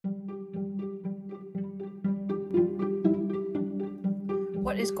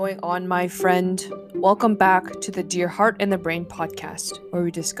What is going on, my friend? Welcome back to the Dear Heart and the Brain podcast, where we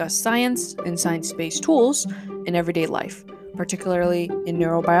discuss science and science-based tools in everyday life, particularly in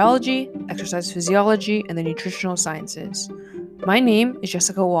neurobiology, exercise physiology, and the nutritional sciences. My name is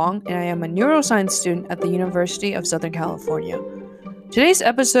Jessica Wong, and I am a neuroscience student at the University of Southern California. Today's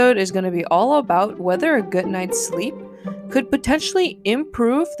episode is going to be all about whether a good night's sleep could potentially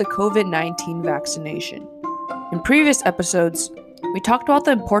improve the COVID-19 vaccination. In previous episodes, we talked about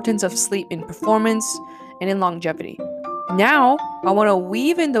the importance of sleep in performance and in longevity. Now, I want to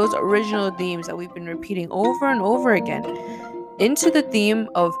weave in those original themes that we've been repeating over and over again into the theme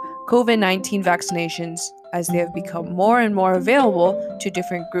of COVID-19 vaccinations as they have become more and more available to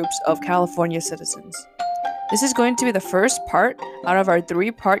different groups of California citizens. This is going to be the first part out of our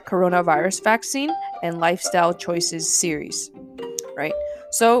 3-part coronavirus vaccine and lifestyle choices series, right?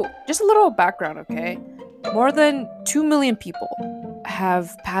 So, just a little background, okay? More than 2 million people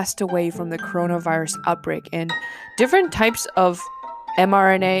have passed away from the coronavirus outbreak, and different types of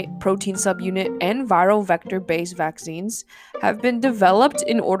mRNA, protein subunit, and viral vector-based vaccines have been developed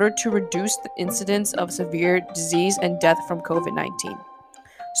in order to reduce the incidence of severe disease and death from COVID-19.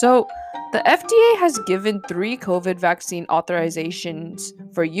 So, the FDA has given 3 COVID vaccine authorizations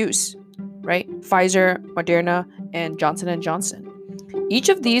for use, right? Pfizer, Moderna, and Johnson & Johnson. Each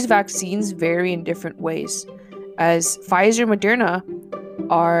of these vaccines vary in different ways, as Pfizer and Moderna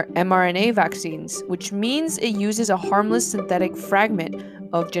are mRNA vaccines, which means it uses a harmless synthetic fragment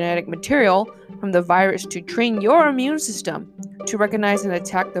of genetic material from the virus to train your immune system to recognize and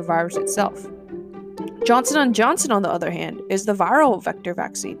attack the virus itself. Johnson & Johnson, on the other hand, is the viral vector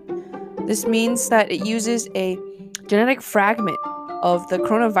vaccine. This means that it uses a genetic fragment of the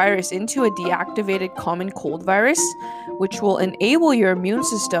coronavirus into a deactivated common cold virus, which will enable your immune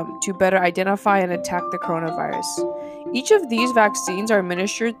system to better identify and attack the coronavirus. Each of these vaccines are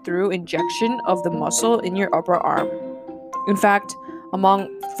administered through injection of the muscle in your upper arm. In fact, among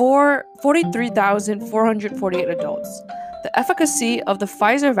 43,448 adults, the efficacy of the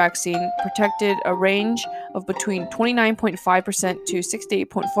Pfizer vaccine protected a range of between 29.5% to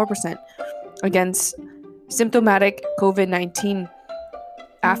 68.4% against symptomatic COVID-19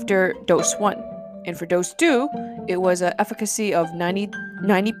 after dose 1. And for dose 2, it was an efficacy of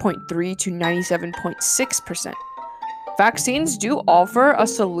 90.3 to 97.6%. Vaccines do offer a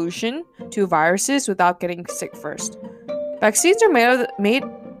solution to viruses without getting sick first. Vaccines are made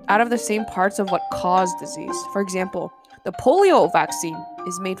out of the same parts of what cause disease. For example, the polio vaccine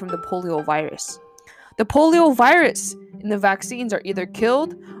is made from the polio virus. The polio virus in the vaccines are either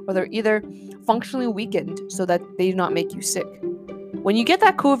killed or they're either functionally weakened so that they do not make you sick. When you get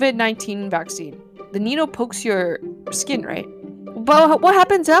that COVID-19 vaccine, the needle pokes your skin, right? But what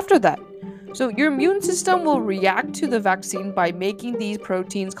happens after that? So your immune system will react to the vaccine by making these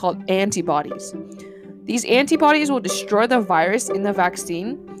proteins called antibodies. These antibodies will destroy the virus in the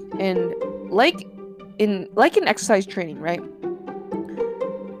vaccine, and like in exercise training, right?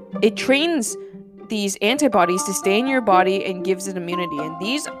 It trains these antibodies to stay in your body and gives it immunity. And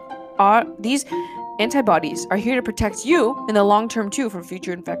these antibodies are here to protect you in the long term too from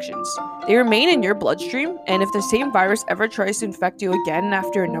future infections. They remain in your bloodstream, and if the same virus ever tries to infect you again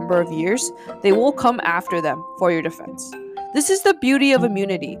after a number of years, they will come after them for your defense. This is the beauty of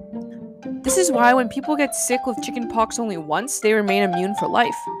immunity. This is why when people get sick with chickenpox only once, they remain immune for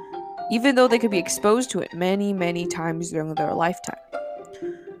life, even though they could be exposed to it many, many times during their lifetime.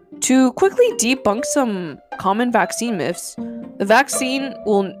 To quickly debunk some common vaccine myths, the vaccine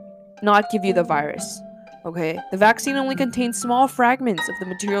will not give you the virus, okay? The vaccine only contains small fragments of the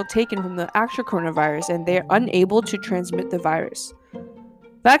material taken from the actual coronavirus, and they are unable to transmit the virus.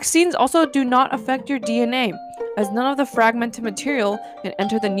 Vaccines also do not affect your DNA, as none of the fragmented material can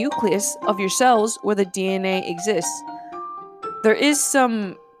enter the nucleus of your cells where the DNA exists. There is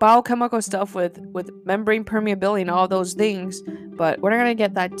some biochemical stuff with membrane permeability and all those things, but we're not going to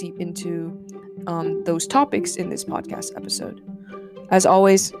get that deep into those topics in this podcast episode. As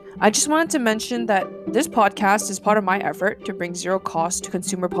always, I just wanted to mention that this podcast is part of my effort to bring zero cost to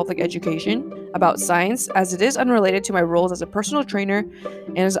consumer public education about science, as it is unrelated to my roles as a personal trainer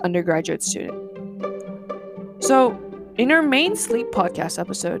and as an undergraduate student. So, in our main sleep podcast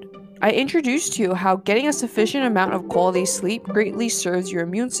episode, I introduced to you how getting a sufficient amount of quality sleep greatly serves your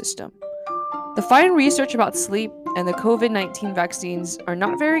immune system. The fine research about sleep and the COVID-19 vaccines are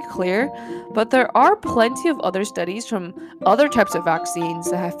not very clear, but there are plenty of other studies from other types of vaccines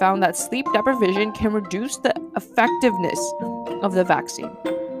that have found that sleep deprivation can reduce the effectiveness of the vaccine.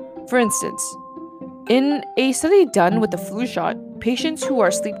 For instance, in a study done with the flu shot, patients who are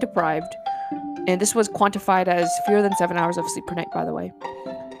sleep deprived, and this was quantified as fewer than 7 hours of sleep per night, by the way,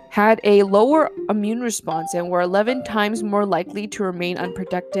 had a lower immune response and were 11 times more likely to remain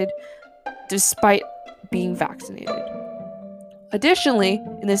unprotected despite being vaccinated. Additionally,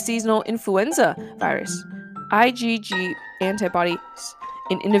 in the seasonal influenza virus, IgG antibodies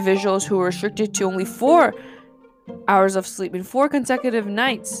in individuals who were restricted to only 4 hours of sleep in 4 consecutive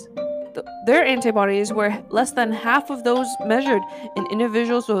nights, their antibodies were less than half of those measured in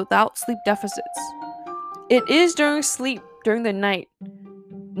individuals without sleep deficits. It is during sleep, during the night,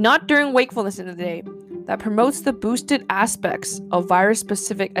 not during wakefulness in the day, that promotes the boosted aspects of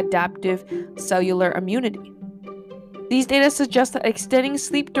virus-specific adaptive cellular immunity. These data suggest that extending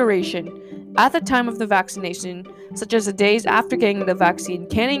sleep duration at the time of the vaccination, such as the days after getting the vaccine,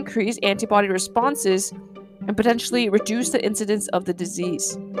 can increase antibody responses and potentially reduce the incidence of the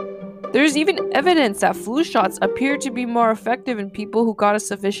disease. There is even evidence that flu shots appear to be more effective in people who got a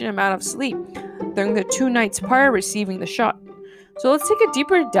sufficient amount of sleep during the 2 nights prior receiving the shot. So let's take a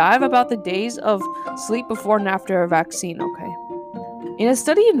deeper dive about the days of sleep before and after a vaccine, okay? In a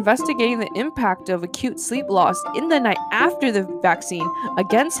study investigating the impact of acute sleep loss in the night after the vaccine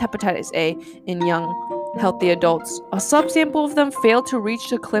against hepatitis A in young, healthy adults, a subsample of them failed to reach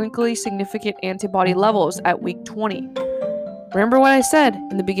the clinically significant antibody levels at week 20. Remember what I said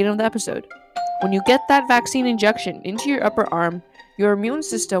in the beginning of the episode. When you get that vaccine injection into your upper arm, your immune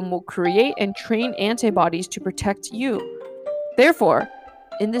system will create and train antibodies to protect you. Therefore,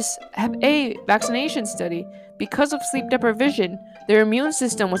 in this Hep A vaccination study, because of sleep deprivation, their immune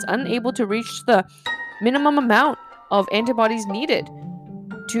system was unable to reach the minimum amount of antibodies needed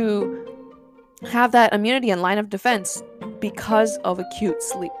to have that immunity and line of defense because of acute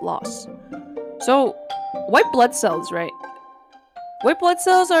sleep loss. So, white blood cells, right? White blood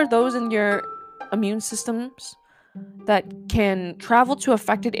cells are those in your immune systems that can travel to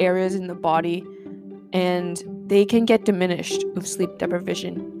affected areas in the body, and they can get diminished with sleep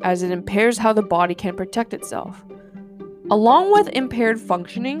deprivation as it impairs how the body can protect itself. Along with impaired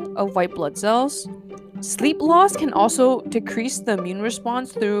functioning of white blood cells, sleep loss can also decrease the immune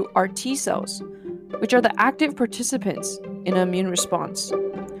response through our T cells, which are the active participants in an immune response.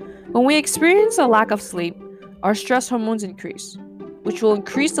 When we experience a lack of sleep, our stress hormones increase, which will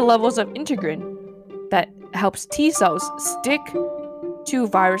increase the levels of integrin that helps T cells stick to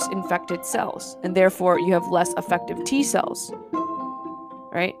virus-infected cells, and therefore you have less effective T cells,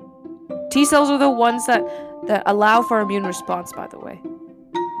 right? T cells are the ones that allow for immune response, by the way.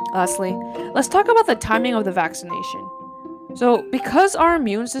 Lastly, let's talk about the timing of the vaccination. So, because our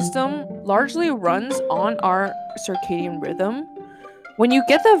immune system largely runs on our circadian rhythm, when you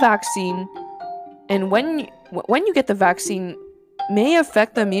get the vaccine, and when you get the vaccine may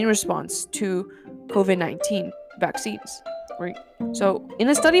affect the immune response to COVID-19 vaccines, right? So, in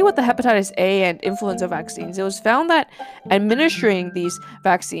a study with the hepatitis A and influenza vaccines, it was found that administering these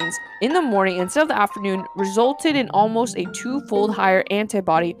vaccines in the morning instead of the afternoon resulted in almost a 2-fold higher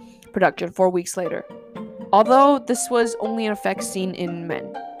antibody production 4 weeks later, although this was only an effect seen in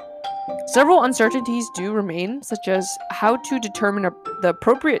men. Several uncertainties do remain, such as how to determine the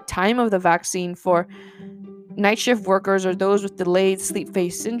appropriate time of the vaccine for night shift workers or those with delayed sleep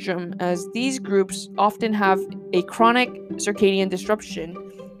phase syndrome, as these groups often have a chronic circadian disruption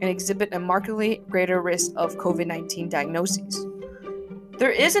and exhibit a markedly greater risk of COVID-19 diagnoses.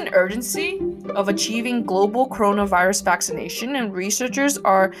 There is an urgency of achieving global coronavirus vaccination, and researchers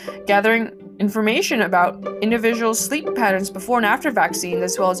are gathering information about individuals' sleep patterns before and after vaccines,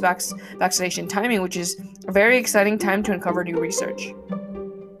 as well as vaccination timing, which is a very exciting time to uncover new research.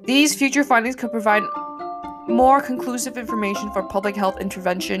 These future findings could provide more conclusive information for public health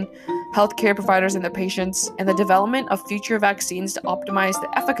intervention, healthcare providers and their patients, and the development of future vaccines to optimize the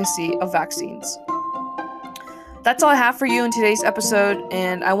efficacy of vaccines. That's all I have for you in today's episode,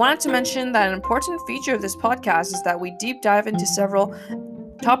 and I wanted to mention that an important feature of this podcast is that we deep dive into several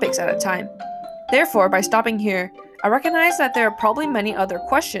topics at a time. Therefore, by stopping here, I recognize that there are probably many other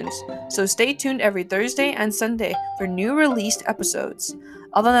questions, so stay tuned every Thursday and Sunday for new released episodes.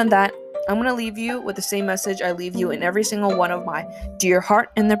 Other than that, I'm going to leave you with the same message I leave you in every single one of my Dear Heart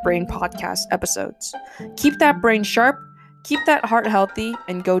and the Brain podcast episodes. Keep that brain sharp, keep that heart healthy,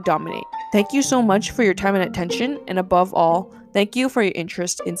 and go dominate. Thank you so much for your time and attention, and above all, thank you for your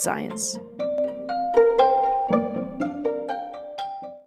interest in science.